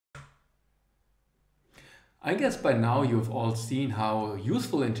I guess by now you've all seen how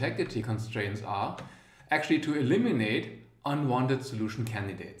useful integrity constraints are actually to eliminate unwanted solution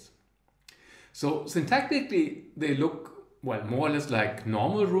candidates. So syntactically, they look, well, more or less like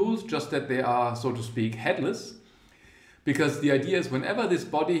normal rules, just that they are, so to speak, headless. Because the idea is whenever this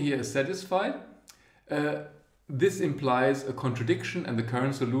body here is satisfied, this implies a contradiction and the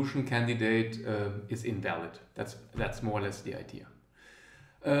current solution candidate is invalid. That's more or less the idea.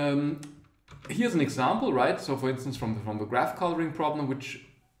 Here's an example, right? So for instance, from the graph coloring problem,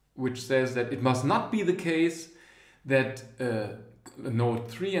 which says that it must not be the case that node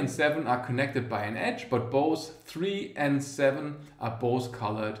 3 and 7 are connected by an edge, but both 3 and 7 are both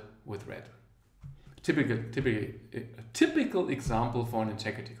colored with red. Typical example for an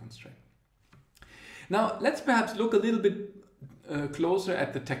integrity constraint. Now let's perhaps look a little bit closer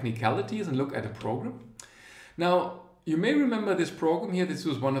at the technicalities and look at a program. Now you may remember this program here. This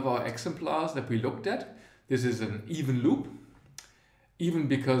was one of our exemplars that we looked at. This is an even loop, even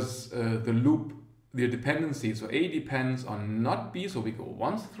because the dependency, so A depends on not B, so we go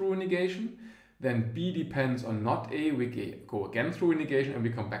once through a negation. Then B depends on not A, we go again through a negation and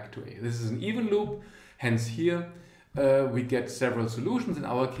we come back to A. This is an even loop, hence here we get several solutions. In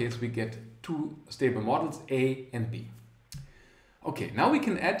our case, we get two stable models, A and B. Okay, now we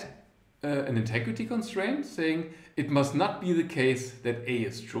can add an integrity constraint saying it must not be the case that A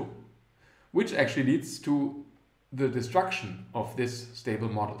is true, which actually leads to the destruction of this stable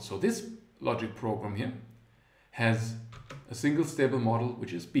model. So this logic program here has a single stable model,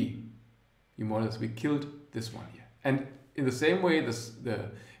 which is B. More or less, we killed this one here. And in the same way, in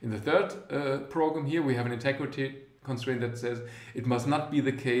the third program here, we have an integrity constraint that says it must not be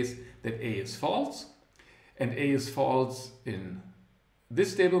the case that A is false, and A is false in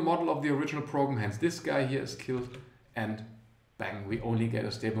this stable model of the original program, hence this guy here is killed, and bang, we only get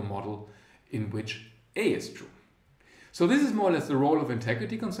a stable model in which A is true. So this is more or less the role of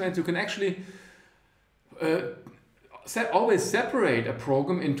integrity constraints. You can actually always separate a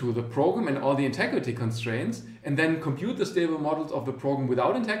program into the program and all the integrity constraints, and then compute the stable models of the program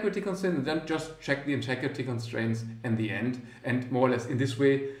without integrity constraints, and then just check the integrity constraints in the end, and more or less in this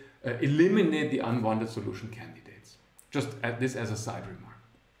way eliminate the unwanted solution candidates. Just add this as a side remark.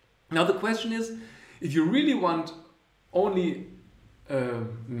 Now the question is, if you really want only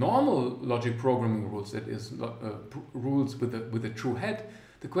normal logic programming rules, that is rules with a true head,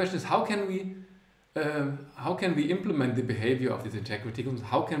 the question is how can we implement the behavior of these integrity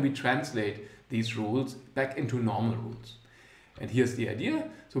constraints? How can we translate these rules back into normal rules? And here's the idea.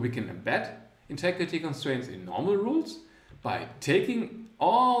 So we can embed integrity constraints in normal rules by taking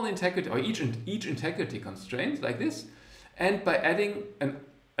all integrity, or each integrity constraint like this, and by adding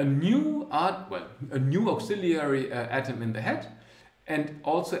a new auxiliary atom in the head, and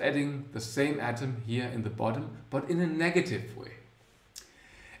also adding the same atom here in the bottom, but in a negative way.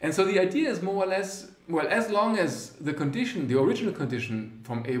 And so the idea is more or less, well, as long as the condition, the original condition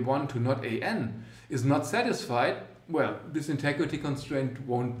from A1 to not AN is not satisfied, well, this integrity constraint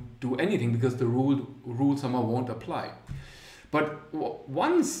won't do anything because the rule somehow won't apply. But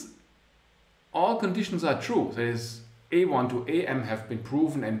once all conditions are true, that is A1 to AM have been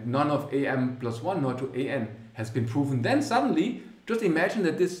proven and none of AM plus 1 nor to AN has been proven, then suddenly, just imagine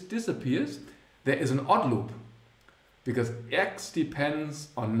that this disappears. There is an odd loop, because X depends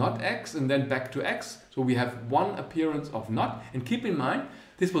on not X and then back to X. So we have one appearance of not. And keep in mind,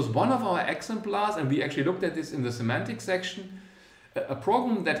 this was one of our exemplars, and we actually looked at this in the semantics section. A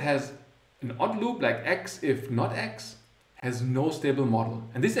program that has an odd loop like X if not X has no stable model.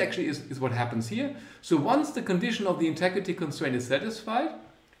 And this actually is what happens here. So once the condition of the integrity constraint is satisfied,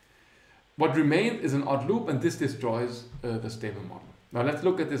 what remains is an odd loop, and this destroys the stable model. Now let's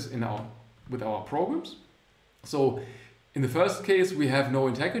look at this with our programs. So in the first case, we have no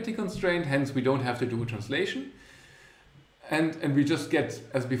integrity constraint, hence we don't have to do a translation. And we just get,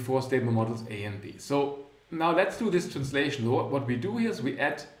 as before, stable models A and B. So now let's do this translation. So what we do here is we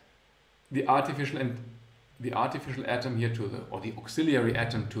add the artificial atom here or the auxiliary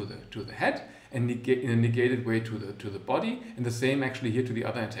atom to the head, and in a negated way to the body, and the same actually here to the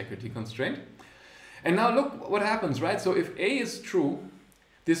other integrity constraint. And now look what happens, right? So if A is true,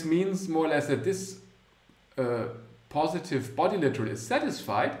 this means more or less that this positive body literal is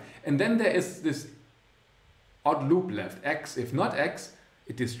satisfied, and then there is this odd loop left, X if not X.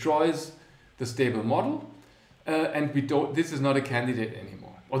 It destroys the stable model, and this is not a candidate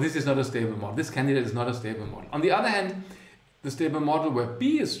anymore, or this is not a stable model. This candidate is not a stable model. On the other hand, the stable model where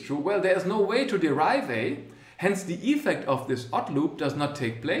B is true, well, there is no way to derive A, hence the effect of this odd loop does not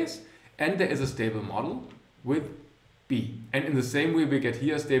take place, and there is a stable model with B. And in the same way, we get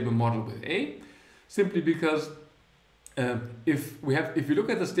here a stable model with A. simply because if you look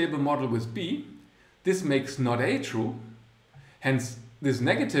at the stable model with B, this makes not A true. Hence, this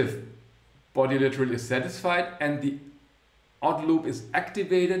negative body literal is satisfied and the odd loop is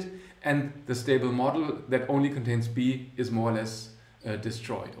activated, and the stable model that only contains B is more or less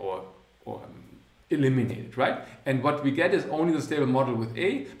destroyed or eliminated, right? And what we get is only the stable model with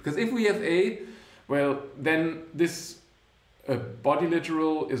A, because if we have A, well, then this body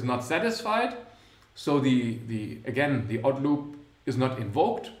literal is not satisfied, so again the odd loop is not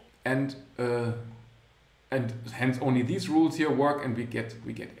invoked, and hence only these rules here work, and we get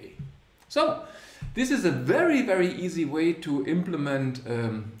A. So this is a very, very easy way to implement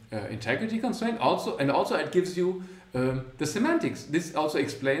integrity constraint. Also it gives you the semantics. This also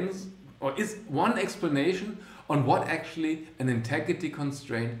explains, or is one explanation on what actually an integrity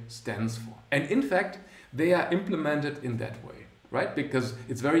constraint stands for. And in fact, they are implemented in that way, right? Because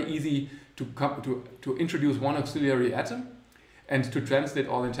it's very easy to introduce one auxiliary atom and to translate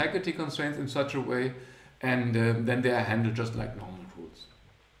all integrity constraints in such a way, and then they are handled just like normal rules.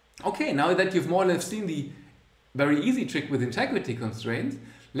 Okay, now that you've more or less seen the very easy trick with integrity constraints,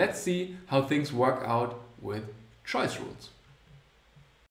 let's see how things work out with choice rules.